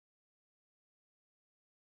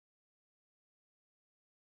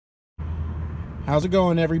How's it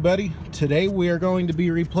going, everybody? Today we are going to be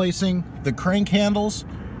replacing the crank handles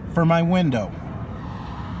for my window.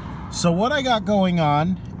 So what I got going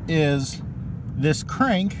on is this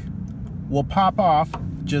crank will pop off,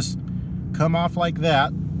 just come off like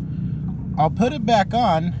that. I'll put it back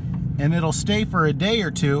on and it'll stay for a day or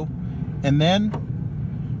two and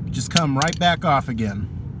then just come right back off again.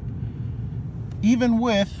 Even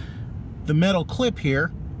with the metal clip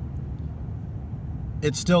here,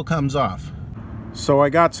 it still comes off. So I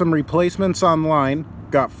got some replacements online,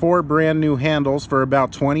 got 4 brand new handles for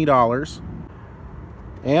about $20.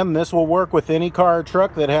 And this will work with any car or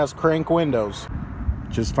truck that has crank windows.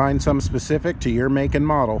 Just find some specific to your make and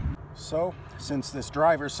model. So, since this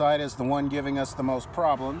driver's side is the one giving us the most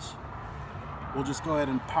problems, we'll just go ahead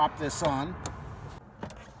and pop this on.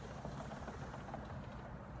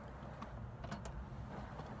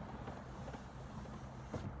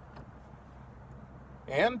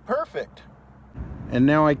 And perfect. And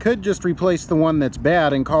now I could just replace the one that's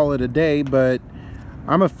bad and call it a day, but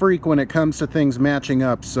I'm a freak when it comes to things matching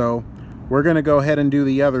up, so we're gonna go ahead and do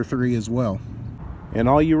the other 3 as well. And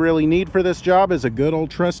all you really need for this job is a good old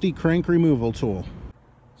trusty crank removal tool.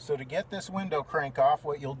 So to get this window crank off,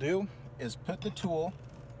 what you'll do is put the tool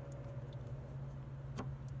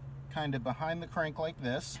kind of behind the crank like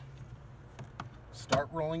this, start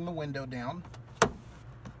rolling the window down,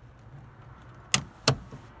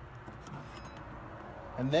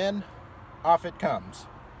 and then off it comes.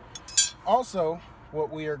 Also,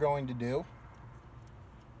 what we are going to do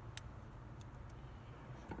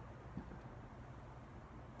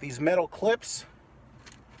these metal clips,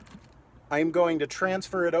 I'm going to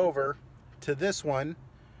transfer it over to this one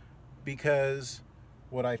because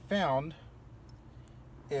what I found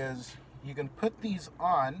is you can put these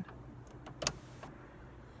on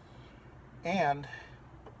and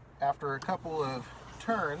after a couple of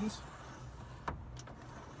turns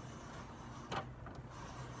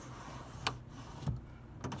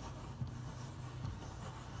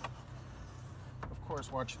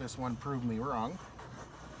watch this one prove me wrong.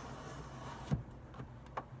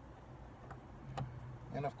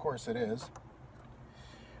 And of course it is.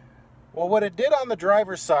 Well, what it did on the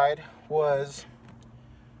driver's side was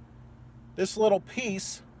this little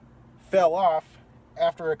piece fell off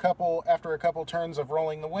after a couple turns of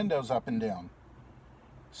rolling the windows up and down.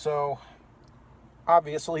 So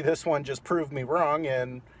obviously this one just proved me wrong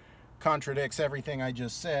and contradicts everything I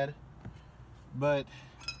just said. But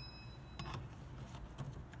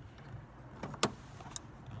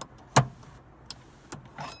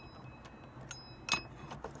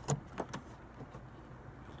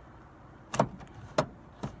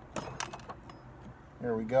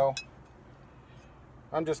there we go.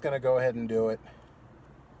 I'm just going to go ahead and do it.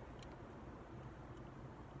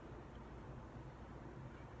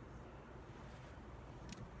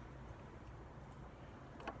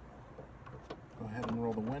 Go ahead and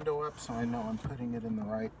roll the window up so I know I'm putting it in the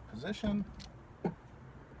right position.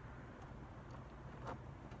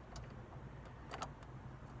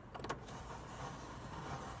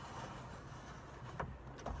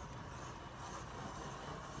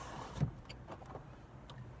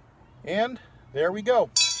 And there we go.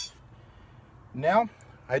 Now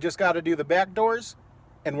I just got to do the back doors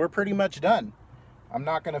and we're pretty much done. I'm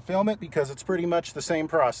not going to film it because it's pretty much the same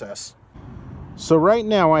process. So right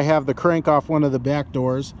now I have the crank off one of the back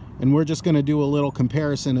doors and we're just going to do a little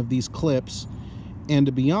comparison of these clips. And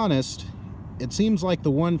to be honest, it seems like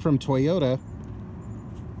the one from Toyota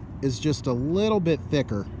is just a little bit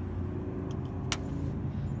thicker.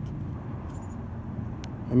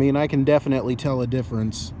 I mean, I can definitely tell a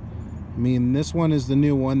difference. I mean, this one is the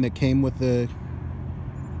new one that came with the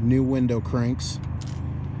new window cranks.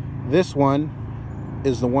 This one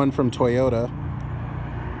is the one from Toyota.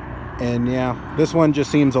 And yeah, this one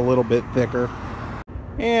just seems a little bit thicker.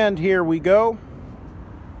 And here we go.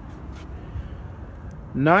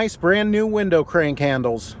 Nice brand new window crank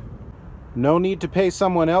handles. No need to pay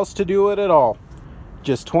someone else to do it at all.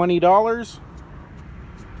 Just $20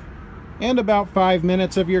 and about 5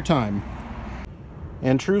 minutes of your time.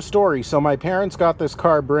 And true story, so my parents got this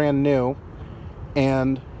car brand new,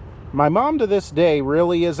 and my mom to this day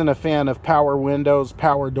really isn't a fan of power windows,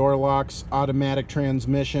 power door locks, automatic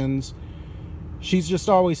transmissions. She's just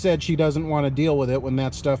always said she doesn't want to deal with it when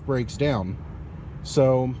that stuff breaks down.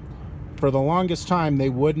 So for the longest time, they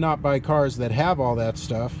would not buy cars that have all that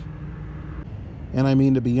stuff. And I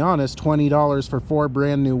mean, to be honest, $20 for 4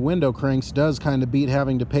 brand new window cranks does kind of beat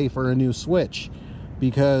having to pay for a new switch,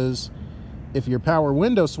 because if your power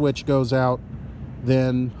window switch goes out,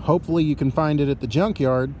 then hopefully you can find it at the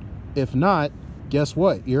junkyard. If not, guess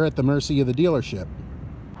what? You're at the mercy of the dealership.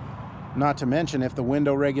 Not to mention, if the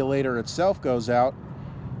window regulator itself goes out,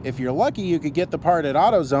 if you're lucky, you could get the part at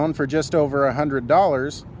AutoZone for just over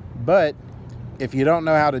 $100. But if you don't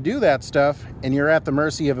know how to do that stuff and you're at the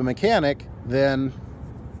mercy of a mechanic, then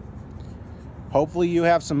hopefully you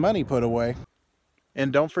have some money put away.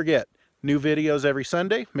 And don't forget, new videos every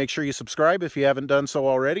Sunday. Make sure you subscribe if you haven't done so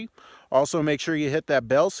already. Also, make sure you hit that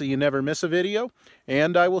bell so you never miss a video.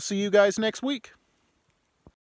 And I will see you guys next week.